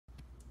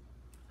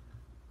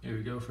Here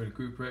we go for the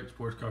Group Break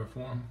Sports Card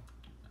Forum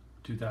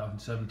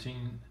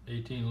 2017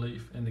 18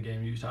 Leaf in the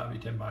game used hobby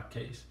 10-box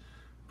case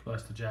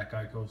plus the Jack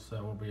Eichels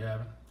that we'll be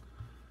having.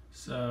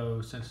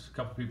 So since a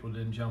couple people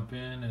didn't jump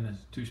in and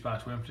it's 2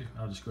 spots were empty,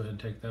 I'll just go ahead and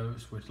take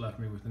those, which left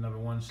me with the number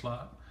 1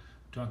 slot.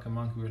 Drunken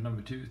Monkey with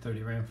number 2, 30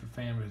 Ramford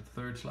Fan with the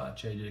 3rd slot,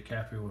 JJ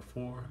DiCaprio with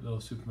 4,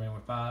 Little Superman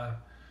with 5.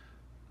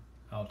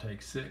 I'll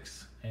take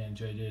 6, and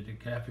JJ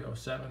DiCaprio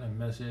 7, and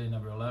Messier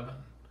number 11.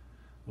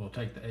 We'll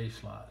take the A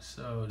slot.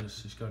 So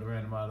just go to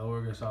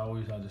random.org as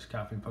always. I'll just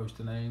copy and post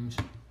the names.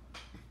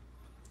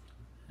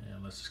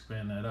 And let's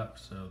expand that up.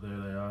 So there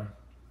they are.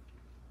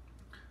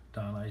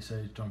 Don Ice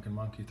Age, Drunken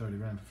Monkey, 30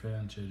 Ramford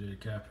Fan, JJ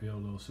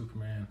DiCaprio, Little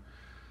Superman.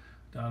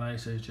 Don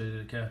Ice Age,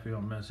 JJ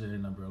DiCaprio, Messier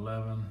number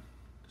 11.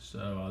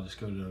 So I'll just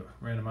go to the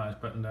randomize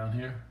button down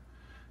here.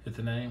 Hit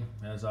the name.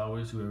 As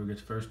always, whoever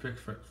gets first picks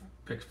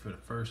for the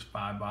first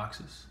 5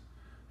 boxes.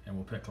 And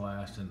we'll pick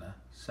last in the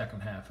second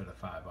half of the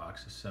 5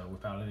 boxes. So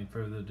without any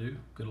further ado,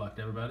 good luck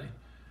to everybody.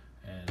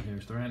 And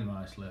here's the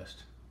randomized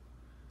list.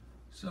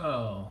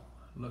 So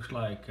looks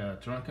like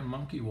Drunken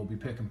Monkey will be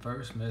picking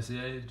first.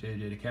 Messier,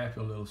 JJ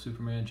DiCaprio, Little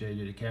Superman,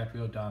 JJ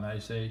DiCaprio, Don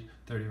Ice Age,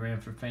 30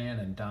 Ramford Fan,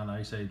 and Don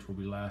Ice Age will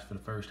be last for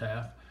the first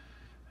half.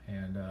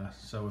 And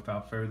so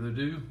without further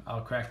ado,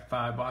 I'll crack the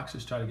 5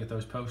 boxes, try to get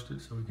those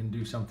posted so we can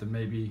do something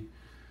maybe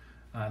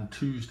on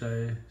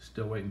Tuesday.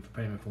 Still waiting for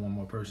payment for one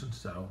more person.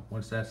 So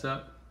once that's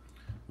up,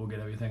 we'll get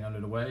everything under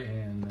the way.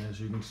 And as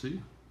you can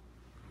see,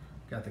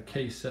 got the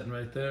case sitting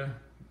right there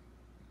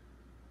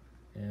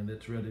and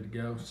it's ready to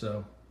go.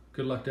 So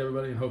good luck to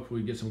everybody, and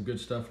hopefully we get some good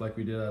stuff like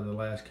we did out of the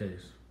last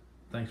case.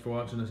 Thanks for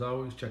watching. As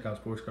always, check out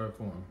Sports Card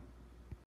Forum.